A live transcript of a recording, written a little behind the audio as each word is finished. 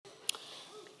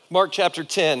Mark chapter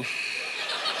 10.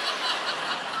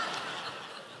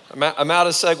 I'm out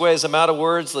of segues, I'm out of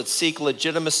words. Let's seek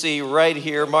legitimacy right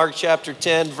here. Mark chapter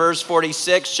 10, verse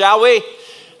 46. Shall we?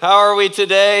 How are we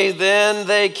today? Then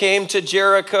they came to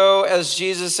Jericho as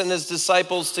Jesus and his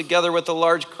disciples, together with a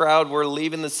large crowd, were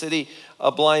leaving the city. A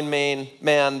blind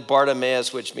man,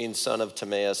 Bartimaeus, which means son of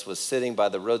Timaeus, was sitting by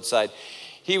the roadside.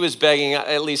 He was begging.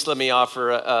 At least let me offer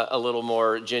a little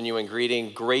more genuine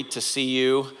greeting. Great to see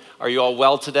you. Are you all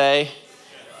well today?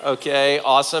 Okay,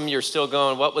 awesome. You're still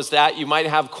going, what was that? You might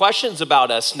have questions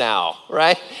about us now,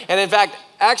 right? And in fact,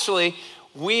 actually,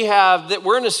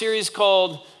 we're in a series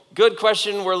called Good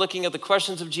Question. We're looking at the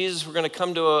questions of Jesus. We're going to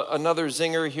come to another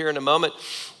zinger here in a moment.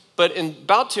 But in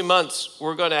about 2 months,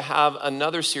 we're going to have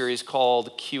another series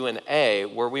called Q&A,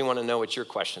 where we want to know what your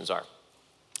questions are.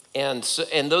 And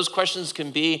those questions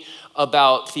can be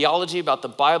about theology, about the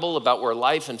Bible, about where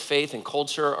life and faith and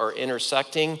culture are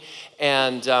intersecting.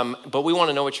 But we want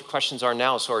to know what your questions are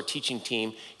now so our teaching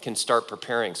team can start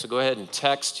preparing. So go ahead and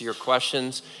text your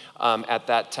questions at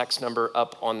that text number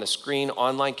up on the screen.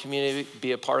 Online community,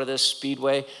 be a part of this.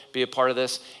 Speedway, be a part of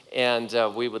this. And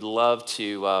we would love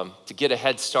to get a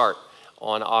head start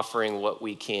on offering what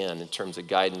we can in terms of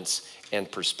guidance and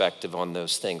perspective on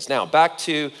those things. Now, back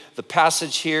to the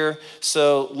passage here.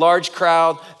 So, large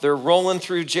crowd, they're rolling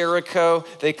through Jericho.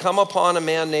 They come upon a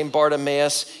man named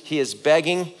Bartimaeus. He is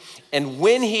begging. And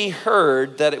when he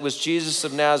heard that it was Jesus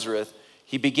of Nazareth,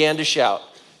 he began to shout,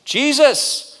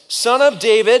 "Jesus, Son of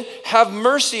David, have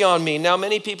mercy on me." Now,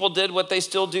 many people did what they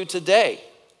still do today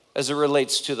as it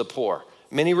relates to the poor.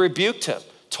 Many rebuked him,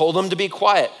 told him to be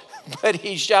quiet. But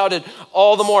he shouted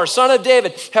all the more, "Son of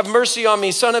David, have mercy on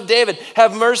me. Son of David,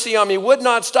 have mercy on me." Would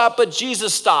not stop, but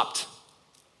Jesus stopped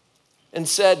and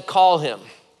said, "Call him."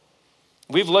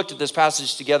 We've looked at this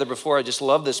passage together before. I just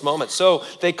love this moment. So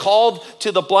they called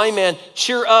to the blind man.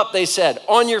 "Cheer up," they said.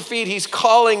 "On your feet, he's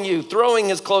calling you." Throwing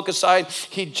his cloak aside,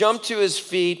 he jumped to his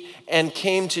feet and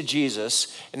came to Jesus.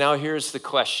 And now here's the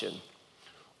question.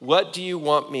 "What do you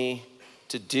want me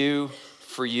to do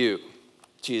for you?"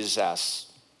 Jesus asks.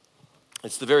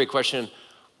 It's the very question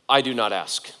I do not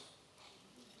ask.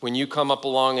 When you come up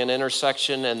along an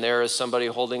intersection and there is somebody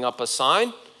holding up a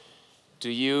sign, do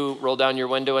you roll down your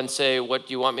window and say, "What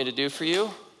do you want me to do for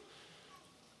you?"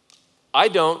 I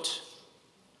don't.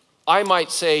 I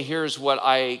might say, "Here's what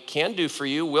I can do for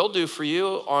you, will do for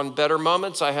you. On better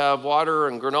moments, I have water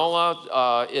and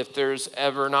granola. If there's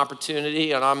ever an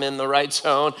opportunity and I'm in the right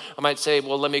zone, I might say,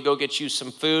 well, let me go get you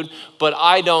some food." But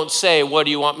I don't say, "What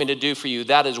do you want me to do for you?"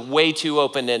 That is way too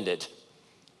open-ended.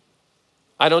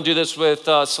 I don't do this with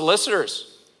solicitors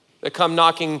that come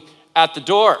knocking at the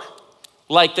door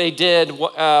like they did,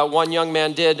 one young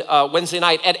man did Wednesday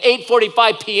night at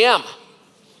 8:45 p.m.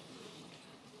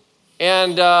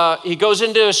 And he goes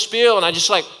into a spiel, and I just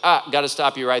got to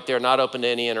stop you right there. Not open to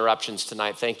any interruptions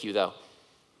tonight. Thank you, though.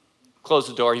 Close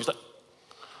the door. He was like,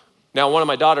 now one of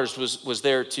my daughters was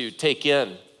there to take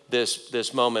in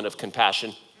this moment of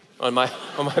compassion on my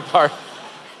part.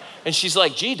 And she's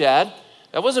like, "Gee, Dad,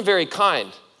 that wasn't very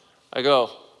kind." I go,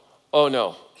 "Oh,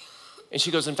 no." And she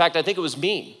goes, "In fact, I think it was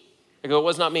mean." I go, "It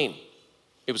was not mean.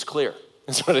 It was clear."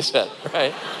 That's what I said,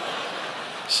 right?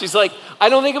 She's like, "I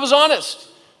don't think it was honest."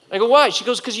 I go, "Why?" She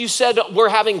goes, "Because you said we're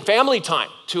having family time,"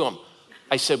 to him.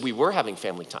 I said, "We were having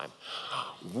family time.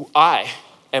 I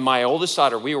and my oldest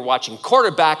daughter, we were watching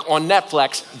Quarterback on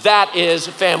Netflix. That is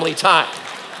family time,"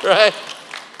 right?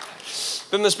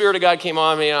 Then the Spirit of God came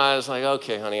on me, and I was like,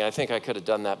 "Okay, honey, I think I could have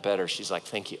done that better." She's like,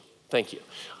 Thank you.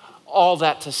 All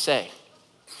that to say,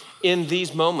 in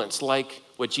these moments, like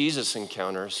what Jesus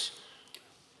encounters,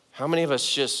 how many of us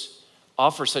just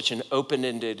offer such an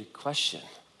open-ended question?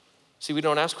 See, we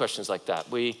don't ask questions like that.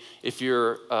 If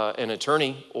you're an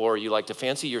attorney or you like to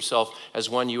fancy yourself as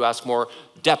one, you ask more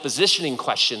depositioning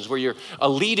questions where you're a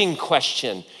leading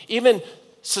question. Even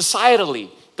societally,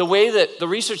 the way that the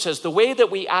research says, the way that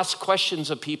we ask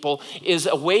questions of people is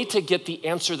a way to get the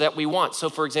answer that we want. So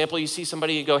for example, you see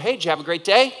somebody, you go, "Hey, did you have a great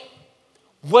day?"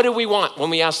 What do we want when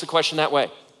we ask the question that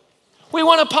way? We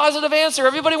want a positive answer.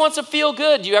 Everybody wants to feel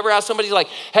good. Do you ever ask somebody like,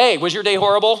 "Hey, was your day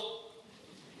horrible?"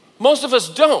 Most of us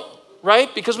don't.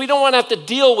 Right? Because we don't want to have to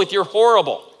deal with your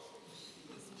horrible.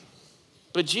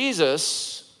 But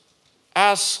Jesus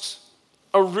asks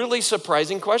a really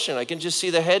surprising question. I can just see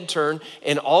the head turn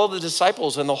and all of the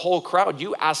disciples and the whole crowd.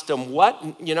 You asked them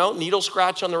what? Needle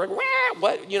scratch on the ring?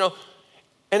 What?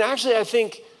 And actually, I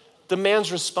think the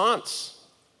man's response,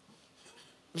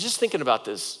 I was just thinking about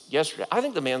this yesterday. I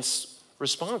think the man's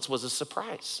response was a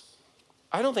surprise.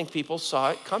 I don't think people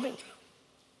saw it coming.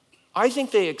 I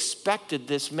think they expected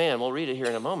this man, we'll read it here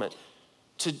in a moment,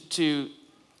 to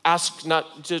ask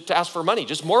not to ask for money,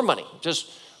 just more money.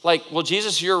 Just like, well,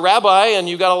 Jesus, you're a rabbi and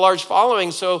you got a large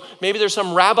following, so maybe there's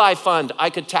some rabbi fund I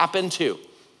could tap into.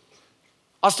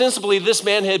 Ostensibly, this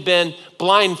man had been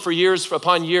blind for years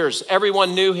upon years.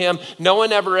 Everyone knew him. No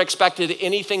one ever expected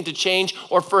anything to change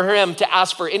or for him to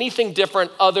ask for anything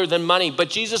different other than money.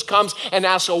 But Jesus comes and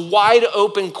asks a wide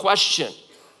open question.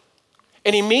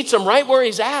 And he meets him right where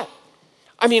he's at.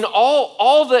 I mean,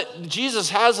 all that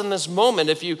Jesus has in this moment,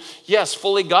 if you, yes,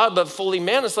 fully God, but fully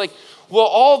man, it's like, well,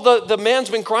 all the man's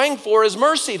been crying for is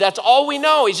mercy. That's all we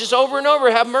know. He's just over and over,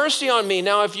 have mercy on me.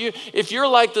 Now, if you're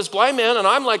like this blind man and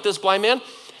I'm like this blind man,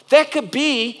 that could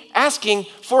be asking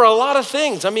for a lot of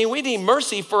things. I mean, we need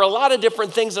mercy for a lot of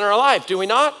different things in our life, do we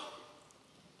not?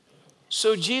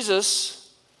 So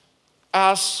Jesus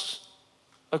asks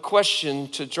a question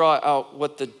to draw out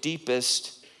what the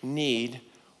deepest need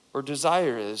or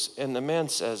desire is. And the man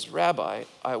says, Rabbi,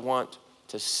 I want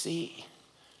to see.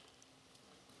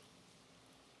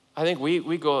 I think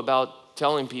we go about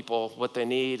telling people what they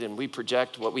need and we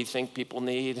project what we think people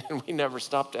need and we never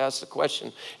stop to ask the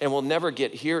question and we'll never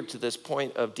get here to this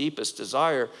point of deepest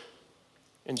desire.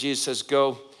 And Jesus says,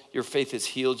 go, your faith has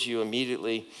healed you.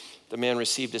 Immediately. The man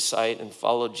received his sight and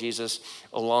followed Jesus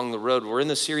along the road. We're in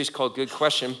the series called Good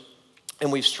Question,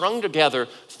 and we've strung together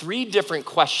 3 different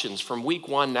questions from week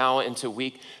 1 now into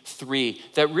week 3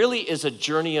 that really is a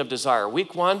journey of desire.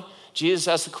 Week 1, Jesus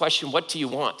asked the question, what do you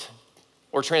want?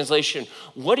 Or translation,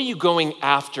 what are you going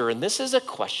after? And this is a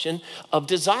question of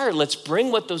desire. Let's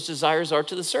bring what those desires are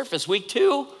to the surface. Week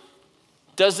 2,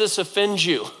 does this offend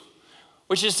you?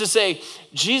 Which is to say,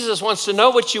 Jesus wants to know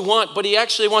what you want, but he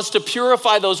actually wants to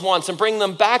purify those wants and bring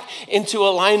them back into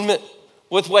alignment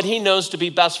with what he knows to be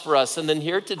best for us. And then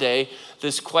here today,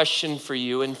 this question for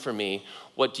you and for me,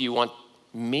 what do you want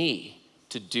me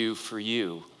to do for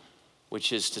you?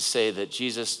 Which is to say that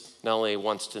Jesus not only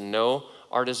wants to know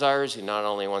our desires, he not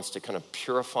only wants to kind of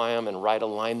purify them and right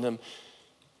align them,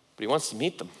 but he wants to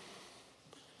meet them.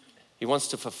 He wants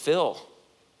to fulfill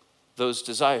those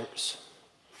desires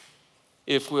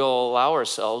if we'll allow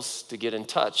ourselves to get in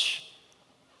touch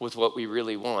with what we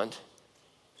really want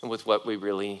and with what we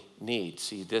really need.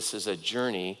 See, this is a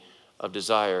journey of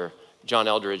desire. John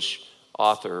Eldredge,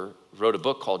 author, wrote a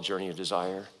book called Journey of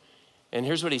Desire. And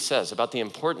here's what he says about the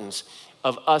importance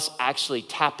of us actually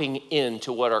tapping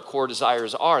into what our core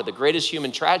desires are. The greatest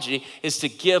human tragedy is to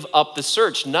give up the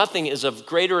search. Nothing is of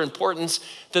greater importance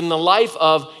than the life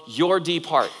of your deep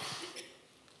heart.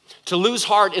 To lose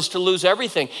heart is to lose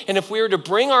everything. And if we are to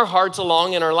bring our hearts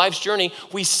along in our life's journey,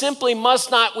 we simply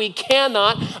we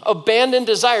cannot abandon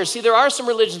desire. See, there are some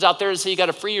religions out there that say you got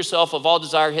to free yourself of all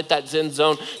desire, hit that Zen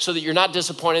zone so that you're not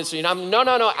disappointed. So you're not,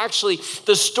 no. Actually,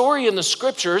 the story in the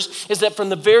scriptures is that from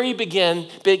the very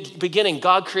beginning,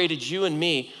 God created you and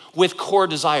me with core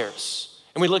desires.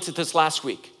 And we looked at this last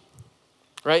week,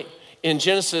 right? In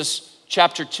Genesis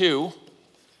chapter 2,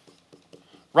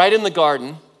 right in the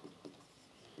garden,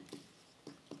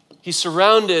 he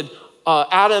surrounded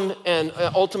Adam and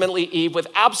ultimately Eve with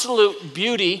absolute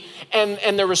beauty.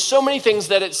 And there were so many things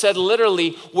that it said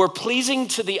literally were pleasing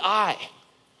to the eye.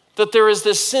 That there is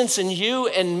this sense in you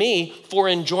and me for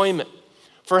enjoyment,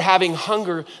 for having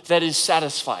hunger that is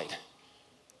satisfied.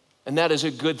 And that is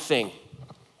a good thing.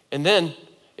 And then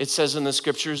it says in the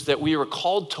scriptures that we are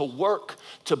called to work,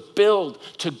 to build,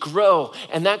 to grow.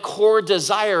 And that core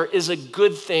desire is a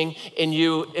good thing in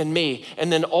you and me.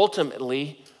 And then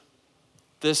ultimately,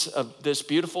 this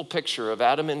beautiful picture of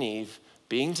Adam and Eve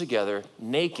being together,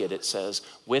 naked, it says,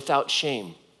 without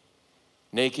shame.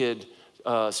 Naked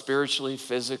spiritually,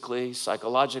 physically,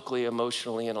 psychologically,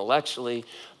 emotionally, intellectually.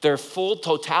 Their full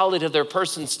totality of their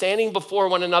person standing before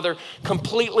one another,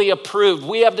 completely approved.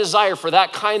 We have desire for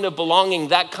that kind of belonging,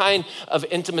 that kind of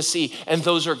intimacy, and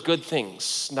those are good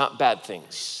things, not bad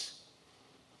things.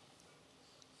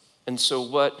 And so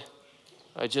what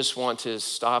I just want to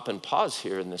stop and pause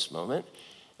here in this moment.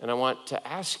 And I want to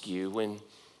ask you, when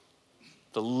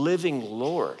the living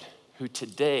Lord, who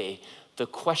today the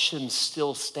questions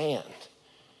still stand,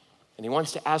 and he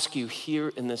wants to ask you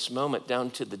here in this moment,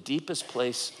 down to the deepest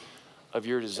place of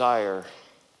your desire,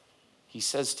 he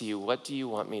says to you, what do you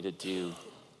want me to do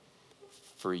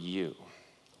for you?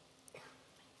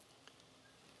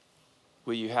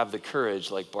 Will you have the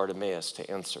courage, like Bartimaeus, to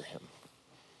answer him?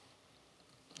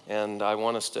 And I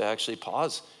want us to actually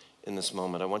pause in this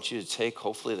moment. I want you to take,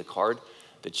 hopefully, the card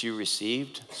that you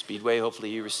received. Speedway, hopefully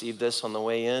you received this on the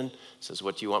way in. It says,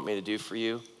 what do you want me to do for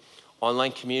you?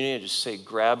 Online community, I just say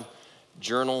grab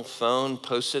journal, phone,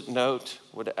 post-it note,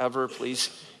 whatever.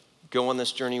 Please go on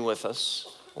this journey with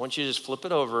us. I want you to just flip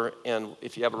it over, and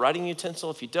if you have a writing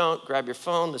utensil, if you don't, grab your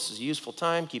phone. This is a useful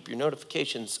time. Keep your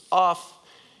notifications off,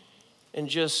 and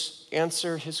just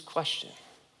answer his question.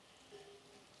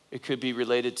 It could be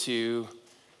related to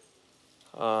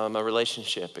a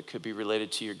relationship. It could be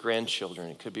related to your grandchildren.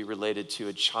 It could be related to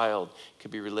a child. It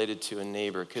could be related to a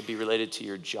neighbor. It could be related to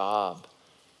your job,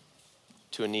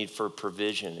 to a need for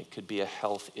provision. It could be a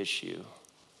health issue.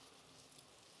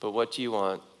 But what do you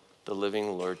want the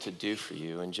living Lord to do for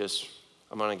you? And just,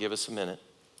 I'm going to give us a minute.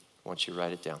 I want you to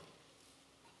write it down.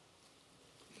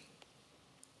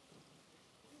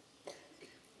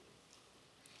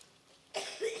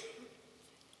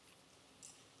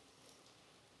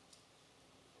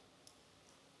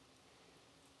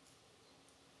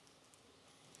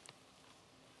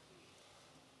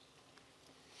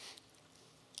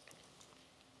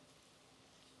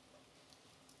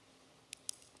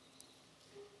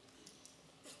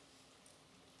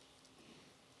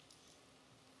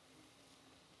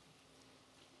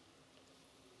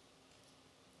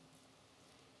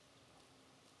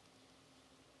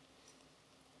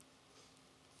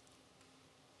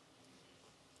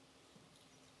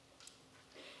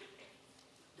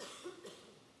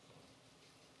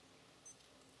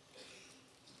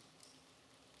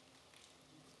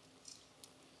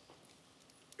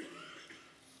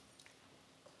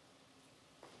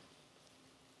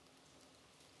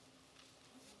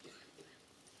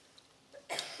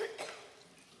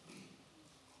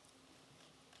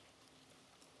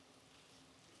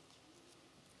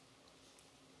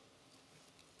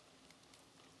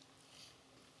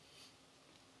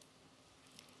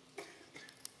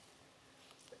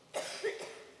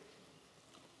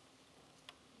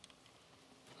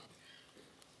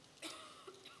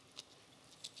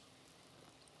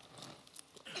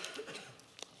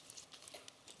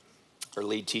 Our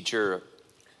lead teacher,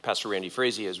 Pastor Randy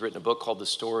Frazee, has written a book called The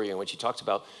Story, in which he talks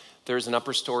about there's an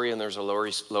upper story and there's a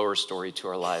lower story to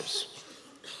our lives.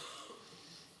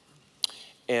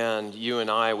 And you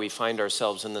and I, we find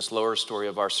ourselves in this lower story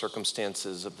of our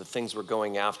circumstances, of the things we're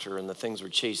going after and the things we're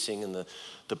chasing and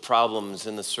the problems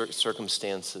and the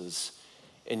circumstances.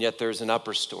 And yet there's an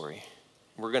upper story.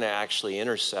 We're going to actually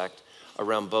intersect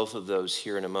around both of those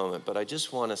here in a moment. But I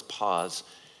just want to pause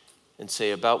and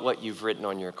say about what you've written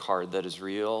on your card that is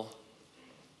real.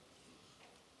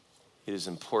 It is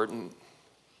important.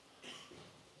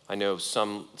 I know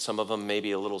some of them may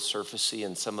be a little surfacey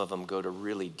and some of them go to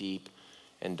really deep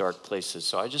and dark places.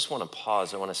 So I just want to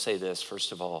pause. I want to say this.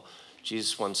 First of all,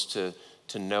 Jesus wants to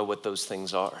know what those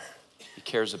things are. He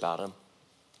cares about them.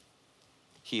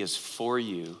 He is for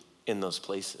you in those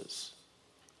places.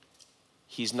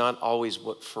 He's not always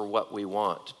for what we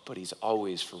want, but he's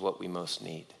always for what we most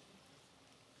need.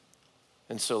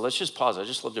 And so let's just pause. I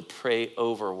just love to pray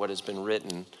over what has been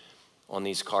written on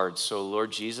these cards. So Lord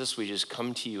Jesus, we just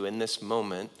come to you in this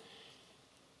moment.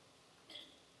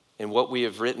 And what we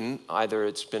have written, either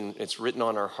it's written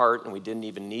on our heart and we didn't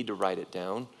even need to write it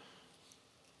down,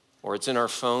 or it's in our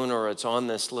phone, or it's on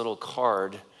this little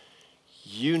card.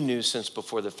 You knew since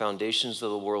before the foundations of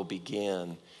the world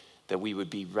began that we would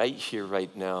be right here,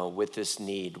 right now, with this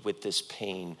need, with this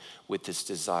pain, with this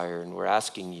desire. And we're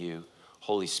asking you,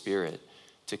 Holy Spirit,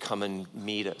 to come and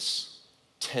meet us,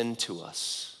 tend to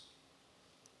us.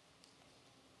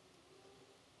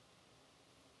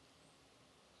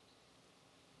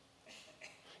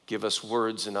 Give us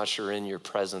words and usher in your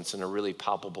presence in a really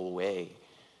palpable way.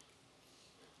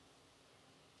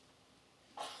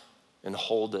 And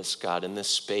hold us, God, in this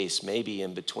space, maybe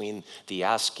in between the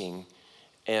asking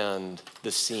and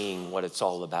the seeing what it's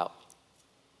all about.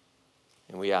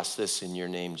 And we ask this in your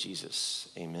name, Jesus.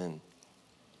 Amen.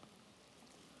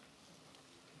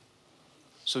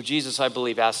 So Jesus, I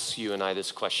believe, asks you and I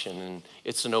this question, and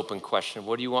it's an open question.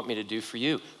 What do you want me to do for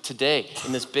you today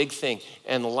in this big thing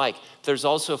and the like? There's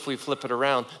also, if we flip it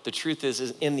around, the truth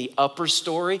is in the upper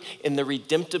story, in the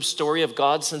redemptive story of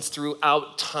God, since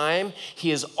throughout time, he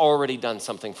has already done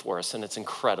something for us, and it's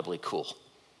incredibly cool.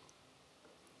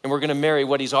 And we're going to marry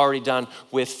what he's already done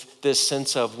with this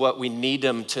sense of what we need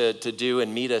him to do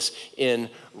and meet us in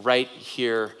right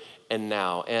here and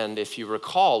now. And if you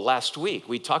recall, last week,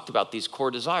 we talked about these core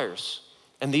desires,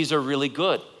 and these are really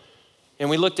good. And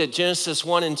we looked at Genesis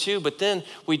 1 and 2, but then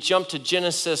we jumped to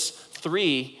Genesis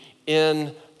 3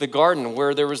 in the garden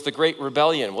where there was the great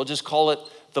rebellion. We'll just call it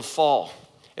the fall.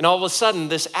 And all of a sudden,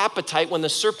 this appetite, when the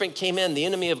serpent came in, the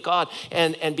enemy of God,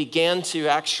 and began to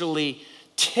actually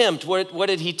tempt, what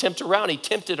did he tempt around? He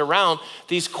tempted around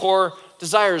these core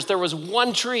desires. There was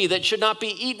one tree that should not be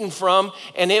eaten from,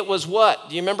 and it was what?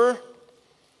 Do you remember?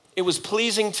 It was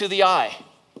pleasing to the eye.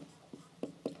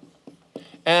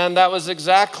 And that was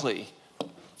exactly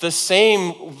the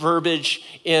same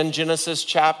verbiage in Genesis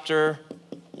chapter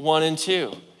 1 and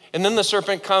 2. And then the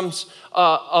serpent comes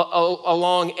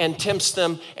along and tempts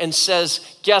them and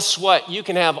says, guess what? You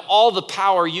can have all the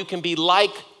power. You can be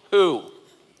like who?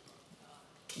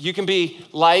 You can be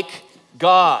like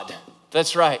God.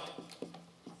 That's right.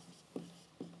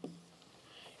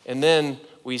 And then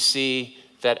we see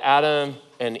that Adam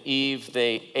and Eve,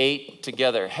 they ate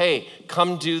together. Hey,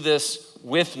 come do this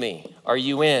with me. Are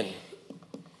you in?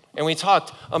 And we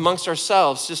talked amongst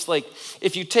ourselves, just like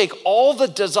if you take all the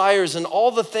desires and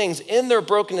all the things in their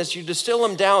brokenness, you distill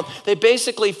them down, they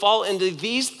basically fall into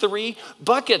these three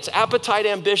buckets: appetite,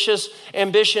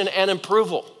 ambition, and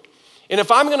approval. And if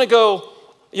I'm gonna go,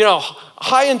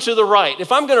 high and to the right,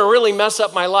 if I'm gonna really mess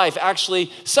up my life,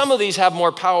 actually, some of these have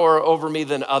more power over me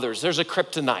than others. There's a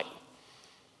kryptonite.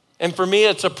 And for me,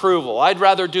 it's approval. I'd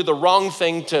rather do the wrong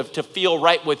thing to feel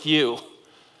right with you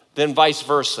than vice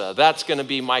versa. That's gonna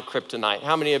be my kryptonite.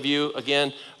 How many of you,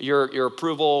 again, your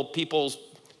approval,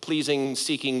 people-pleasing,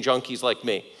 seeking junkies like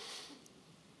me?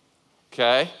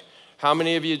 Okay. How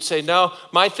many of you'd say, no,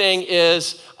 my thing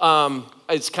is,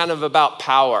 it's kind of about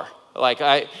power. Like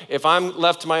if I'm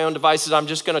left to my own devices, I'm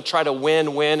just gonna try to win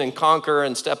and conquer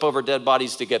and step over dead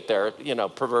bodies to get there,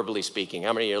 proverbially speaking.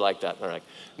 How many of you are like that? They're like,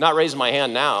 not raising my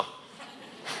hand now.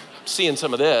 I'm seeing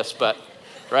some of this, but,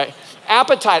 right?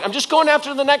 Appetite, I'm just going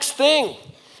after the next thing.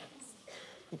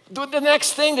 The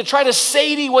next thing to try to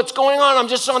satiate what's going on. I'm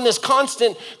just on this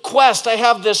constant quest. I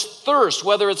have this thirst,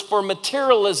 whether it's for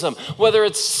materialism, whether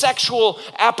it's sexual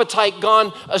appetite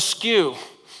gone askew.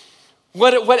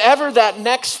 Whatever that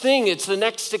next thing, it's the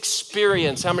next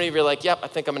experience. How many of you are like, yep, I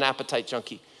think I'm an appetite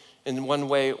junkie in one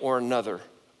way or another?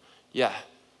 Yeah.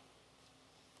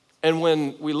 And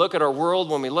when we look at our world,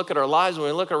 when we look at our lives, when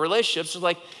we look at our relationships, it's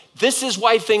like, this is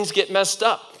why things get messed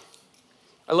up.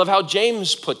 I love how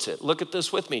James puts it. Look at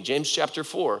this with me. James chapter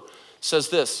 4 says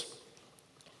this: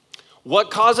 what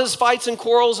causes fights and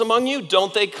quarrels among you?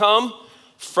 Don't they come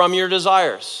from your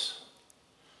desires?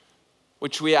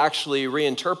 Which we actually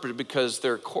reinterpreted because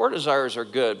their core desires are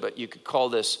good, but you could call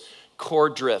this core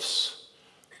drifts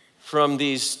from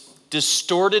these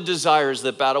distorted desires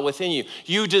that battle within you.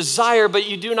 You desire, but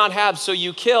you do not have, so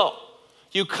you kill.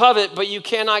 You covet, but you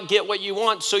cannot get what you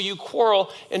want, so you quarrel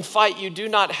and fight. You do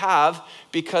not have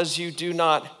because you do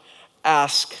not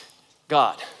ask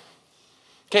God.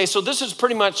 Okay, so this is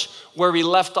pretty much where we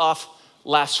left off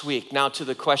last week. Now to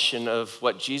the question of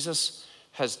what Jesus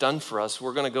has done for us.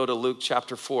 We're going to go to Luke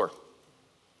chapter 4.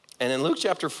 And in Luke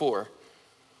chapter 4,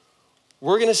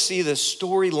 we're going to see the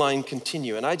storyline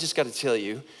continue. And I just got to tell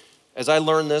you, as I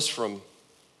learned this from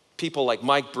people like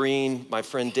Mike Breen, my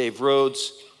friend Dave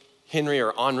Rhodes, Henry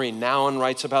Nouwen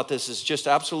writes about this. It's just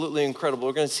absolutely incredible.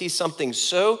 We're going to see something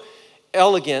so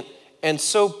elegant and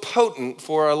so potent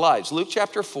for our lives. Luke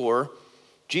chapter 4,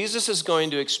 Jesus is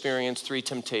going to experience three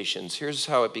temptations. Here's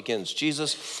how it begins.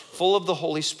 Jesus, full of the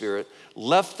Holy Spirit,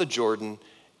 left the Jordan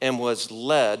and was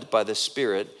led by the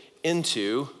Spirit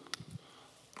into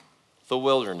the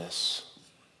wilderness.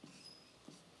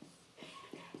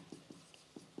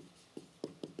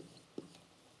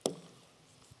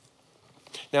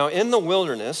 Now, in the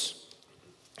wilderness,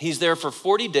 he's there for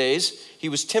 40 days. He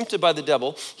was tempted by the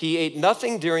devil. He ate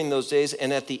nothing during those days,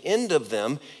 and at the end of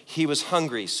them, he was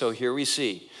hungry. So here we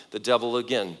see the devil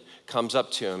again comes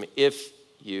up to him. If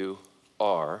you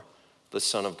are the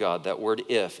Son of God. That word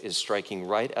if is striking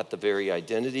right at the very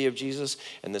identity of Jesus,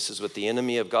 and this is what the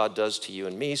enemy of God does to you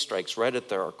and me, strikes right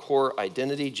at our core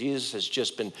identity. Jesus has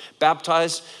just been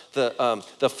baptized.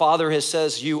 The Father has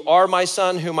says, you are my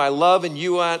Son whom I love, and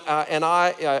you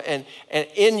and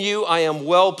in you I am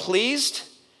well pleased.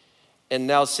 And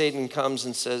now Satan comes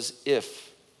and says,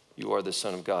 if you are the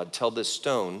Son of God, tell this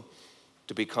stone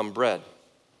to become bread.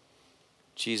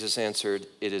 Jesus answered,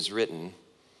 it is written,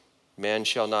 man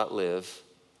shall not live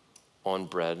on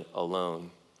bread alone.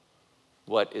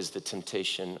 What is the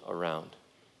temptation around?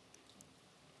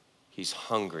 He's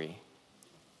hungry.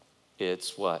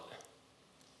 It's what?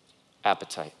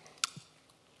 Appetite.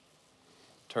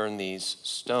 Turn these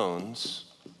stones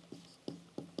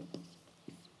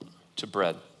to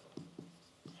bread.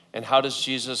 And how does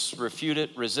Jesus refute it,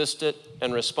 resist it,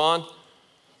 and respond?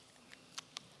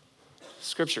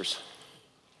 Scriptures.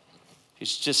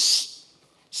 He's just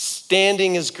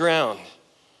standing his ground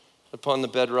upon the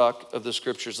bedrock of the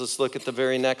Scriptures. Let's look at the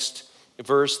very next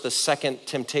verse, the second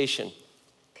temptation.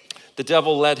 The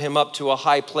devil led him up to a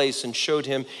high place and showed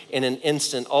him in an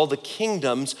instant all the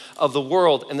kingdoms of the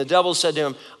world. And the devil said to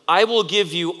him, I will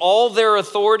give you all their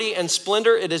authority and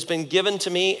splendor. It has been given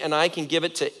to me, and I can give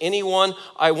it to anyone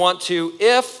I want to.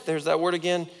 If, there's that word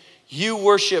again, you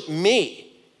worship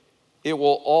me, it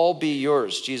will all be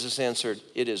yours. Jesus answered,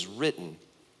 it is written,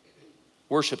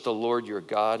 worship the Lord your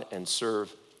God and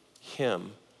serve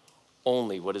him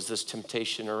only. What is this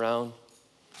temptation around?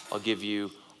 I'll give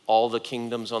you all the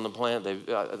kingdoms on the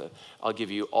planet. I'll give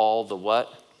you all the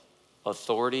what?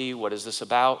 Authority. What is this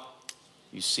about?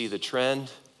 You see the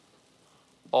trend?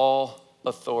 All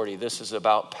authority. This is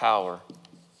about power.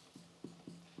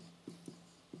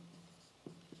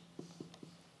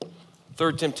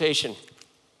 Third temptation.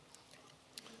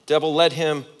 Devil led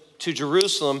him to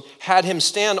Jerusalem, had him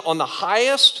stand on the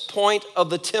highest point of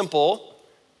the temple,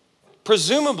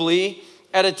 presumably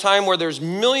at a time where there's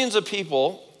millions of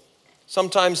people.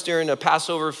 Sometimes during a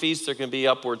Passover feast, there can be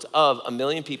upwards of 1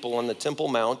 million people on the Temple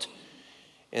Mount.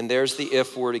 And there's the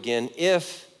if word again.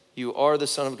 If you are the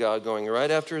Son of God, going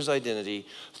right after his identity,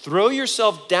 throw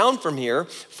yourself down from here,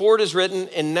 for it is written,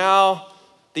 and now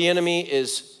the enemy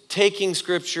is taking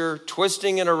scripture,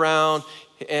 twisting it around,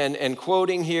 and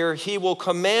quoting here, he will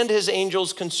command his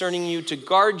angels concerning you to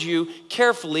guard you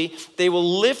carefully. They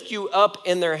will lift you up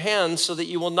in their hands so that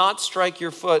you will not strike your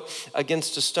foot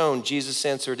against a stone. Jesus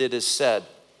answered, it is said.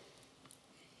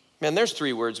 Man, there's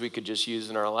 3 words we could just use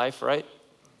in our life, right?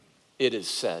 It is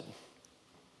said.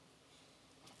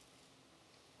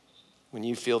 When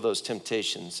you feel those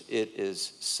temptations, it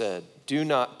is said. Do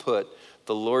not put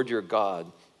the Lord your God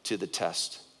to the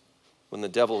test. When the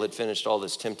devil had finished all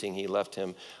this tempting, he left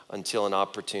him until an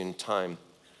opportune time.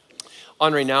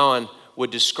 Henri Nouwen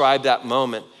would describe that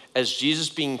moment as Jesus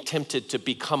being tempted to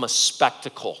become a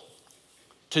spectacle,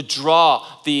 to draw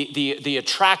the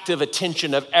attractive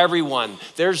attention of everyone.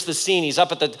 There's the scene. He's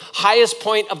up at the highest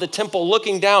point of the temple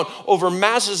looking down over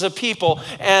masses of people,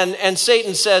 and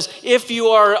Satan says, if you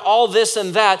are all this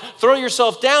and that, throw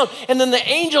yourself down, and then the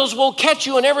angels will catch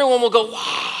you, and everyone will go,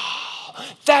 wow,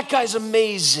 that guy's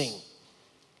amazing.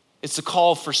 It's a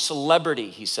call for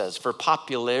celebrity, he says, for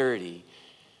popularity,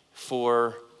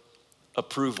 for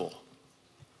approval,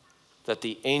 that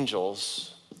the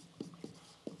angels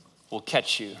will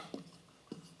catch you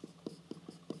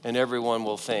and everyone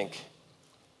will think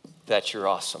that you're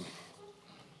awesome.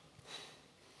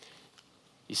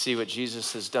 You see what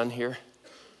Jesus has done here?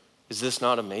 Is this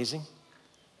not amazing?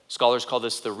 Scholars call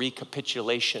this the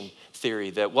recapitulation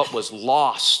theory, that what was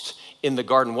lost in the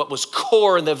garden, what was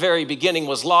core in the very beginning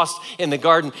was lost in the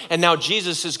garden. And now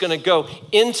Jesus is going to go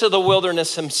into the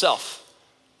wilderness himself.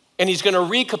 And he's going to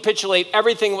recapitulate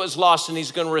everything that was lost, and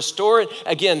he's going to restore it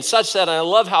again, such that, and I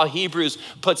love how Hebrews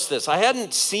puts this. I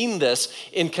hadn't seen this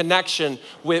in connection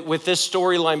with this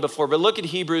storyline before, but look at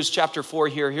Hebrews chapter 4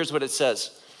 here. Here's what it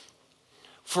says.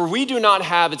 For we do not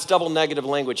have, it's double negative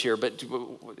language here, but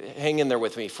hang in there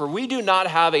with me. For we do not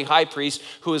have a high priest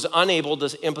who is unable to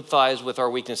empathize with our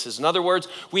weaknesses. In other words,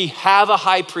 we have a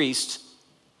high priest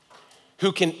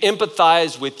who can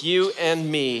empathize with you and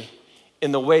me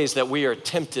in the ways that we are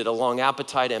tempted along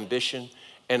appetite, ambition,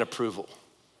 and approval.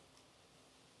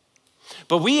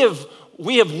 But we have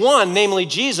one, namely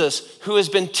Jesus, who has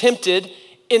been tempted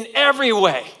in every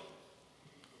way.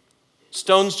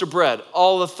 Stones to bread,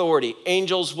 all authority,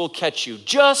 angels will catch you,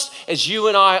 just as you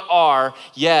and I are,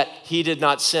 yet he did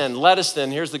not sin. Let us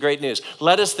then, here's the great news,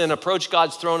 let us then approach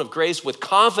God's throne of grace with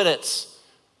confidence.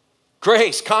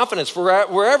 Grace, confidence, for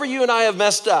wherever you and I have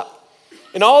messed up,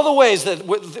 in all the ways that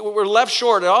we're left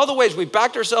short, in all the ways we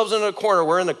backed ourselves into a corner,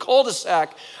 we're in the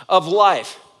cul-de-sac of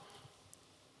life.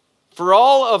 For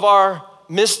all of our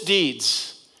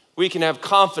misdeeds, we can have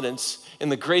confidence in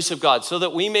the grace of God, so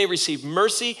that we may receive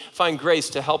mercy, find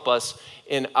grace to help us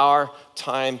in our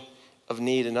time of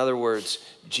need. In other words,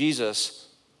 Jesus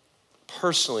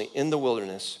personally in the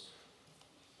wilderness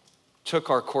took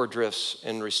our core drifts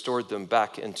and restored them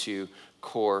back into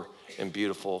core and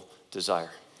beautiful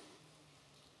desire.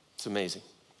 It's amazing.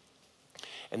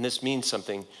 And this means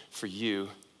something for you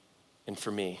and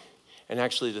for me. And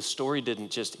actually, the story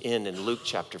didn't just end in Luke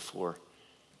chapter 4.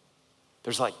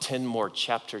 There's like 10 more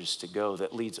chapters to go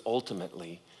that leads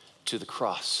ultimately to the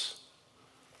cross.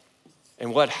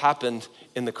 And what happened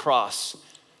in the cross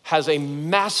has a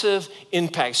massive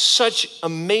impact. Such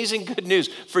amazing good news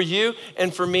for you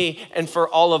and for me and for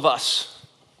all of us.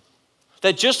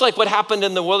 That just like what happened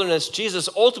in the wilderness, Jesus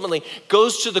ultimately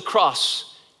goes to the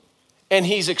cross and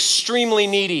he's extremely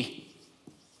needy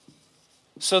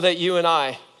so that you and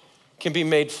I can be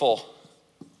made full.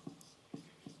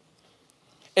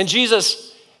 And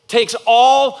Jesus takes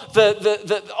all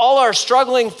all our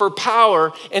struggling for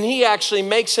power, and he actually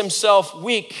makes himself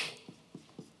weak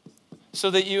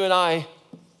so that you and I,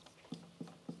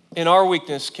 in our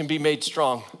weakness, can be made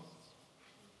strong.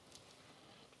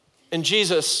 And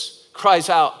Jesus cries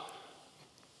out,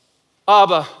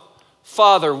 Abba,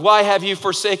 Father, why have you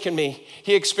forsaken me?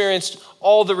 He experienced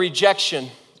all the rejection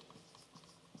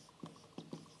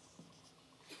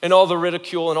and all the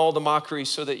ridicule and all the mockery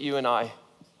so that you and I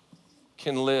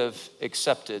can live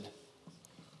accepted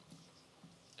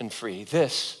and free.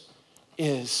 This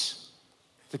is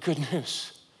the good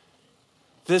news.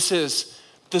 This is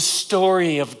the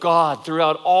story of God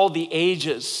throughout all the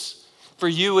ages for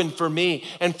you and for me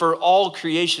and for all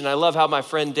creation. I love how my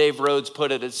friend Dave Rhodes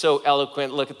put it. It's so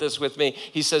eloquent. Look at this with me.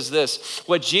 He says this: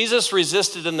 what Jesus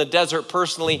resisted in the desert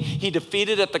personally, he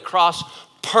defeated at the cross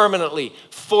permanently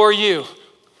for you.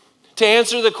 To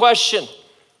answer the question,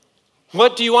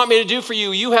 what do you want me to do for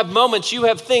you? You have moments, you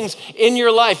have things in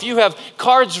your life, you have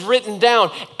cards written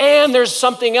down, and there's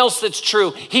something else that's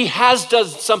true. He has done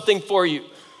something for you.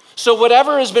 So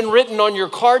whatever has been written on your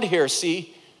card here,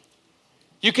 see,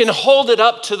 you can hold it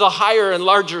up to the higher and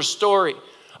larger story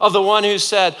of the one who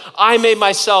said, I made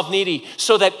myself needy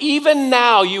so that even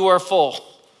now you are full.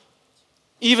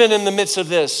 Even in the midst of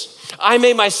this, I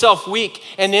made myself weak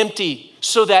and empty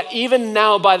so that even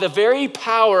now by the very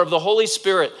power of the Holy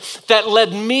Spirit that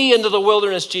led me into the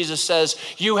wilderness, Jesus says,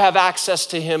 you have access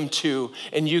to him too,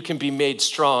 and you can be made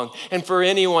strong. And for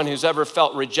anyone who's ever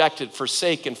felt rejected,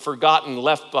 forsaken, forgotten,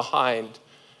 left behind,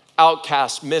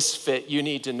 outcast, misfit, you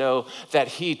need to know that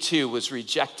he too was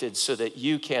rejected so that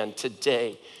you can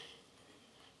today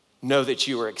know that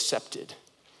you are accepted.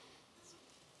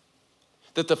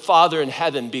 That the Father in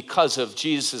heaven, because of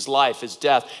Jesus' life, his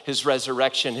death, his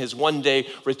resurrection, his one day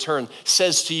return,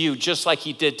 says to you, just like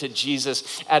he did to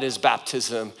Jesus at his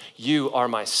baptism, you are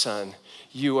my son,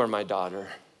 you are my daughter.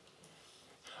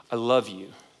 I love you,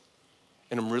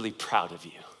 and I'm really proud of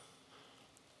you.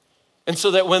 And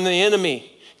so that when the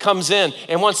enemy comes in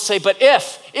and wants to say, but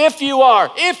if you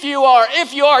are,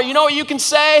 you know what you can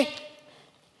say?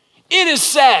 It is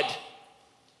said.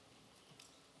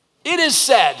 It is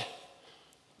said.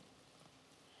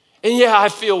 And yeah, I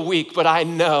feel weak, but I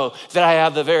know that I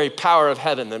have the very power of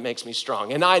heaven that makes me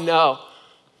strong. And I know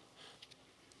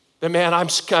that, man, I'm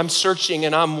searching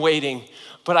and I'm waiting,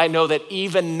 but I know that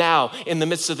even now, in the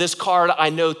midst of this card, I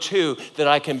know too that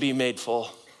I can be made full.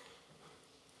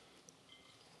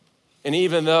 And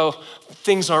even though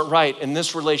things aren't right in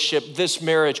this relationship, this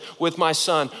marriage, with my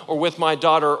son or with my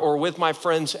daughter or with my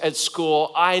friends at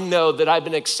school, I know that I've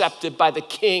been accepted by the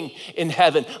King in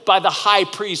heaven, by the high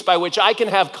priest, by which I can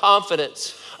have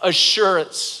confidence,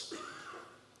 assurance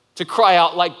to cry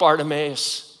out like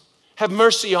Bartimaeus, have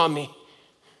mercy on me,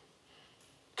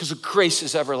 because the grace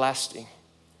is everlasting.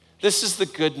 This is the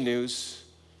good news.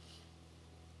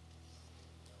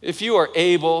 If you are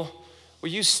able, will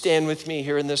you stand with me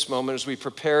here in this moment as we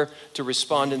prepare to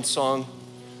respond in song?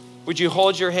 Would you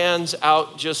hold your hands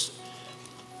out just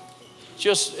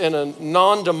in a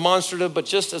non-demonstrative, but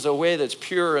just as a way that's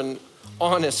pure and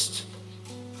honest?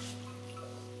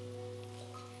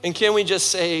 And can we just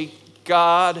say,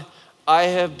 God, I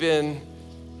have been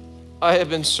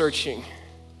searching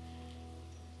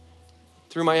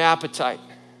through my appetite,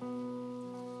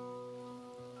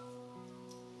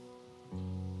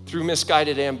 through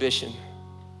misguided ambition,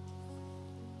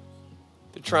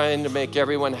 they're trying to make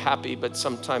everyone happy, but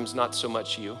sometimes not so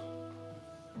much you.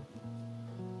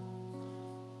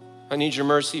 I need your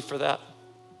mercy for that.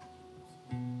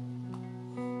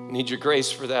 I need your grace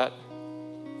for that.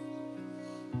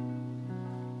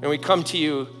 And we come to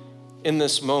you in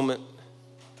this moment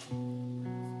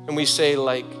and we say,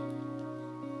 like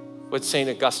what St.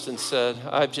 Augustine said,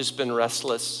 I've just been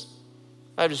restless.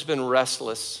 I've just been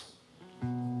restless.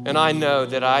 And I know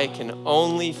that I can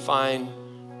only find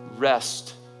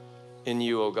rest in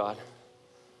you, oh God.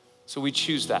 So we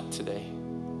choose that today.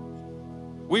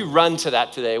 We run to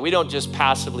that today. We don't just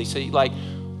passively say, like,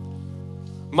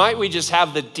 might we just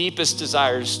have the deepest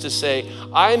desires to say,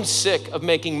 I'm sick of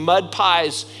making mud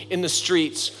pies in the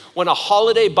streets when a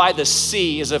holiday by the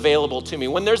sea is available to me.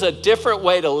 When there's a different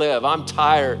way to live, I'm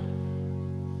tired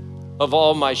of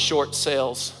all my short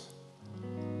sales,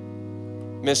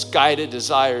 misguided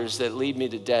desires that lead me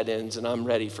to dead ends, and I'm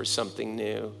ready for something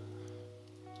new.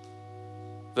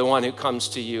 The one who comes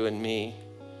to you and me,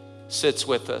 sits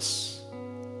with us,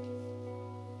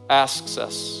 asks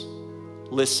us,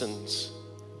 listens,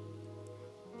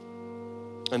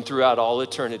 and throughout all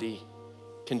eternity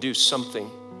can do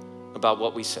something about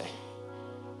what we say.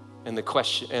 And the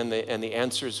question and the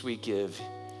answers we give,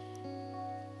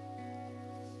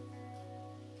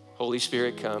 Holy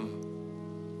Spirit, come.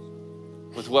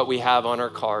 With what we have on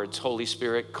our cards, Holy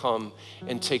Spirit, come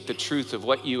and take the truth of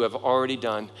what you have already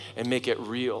done and make it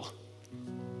real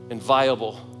and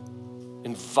viable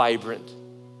and vibrant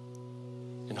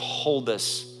and hold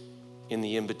us in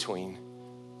the in-between.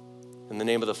 In the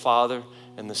name of the Father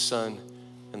and the Son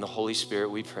and the Holy Spirit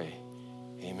we pray.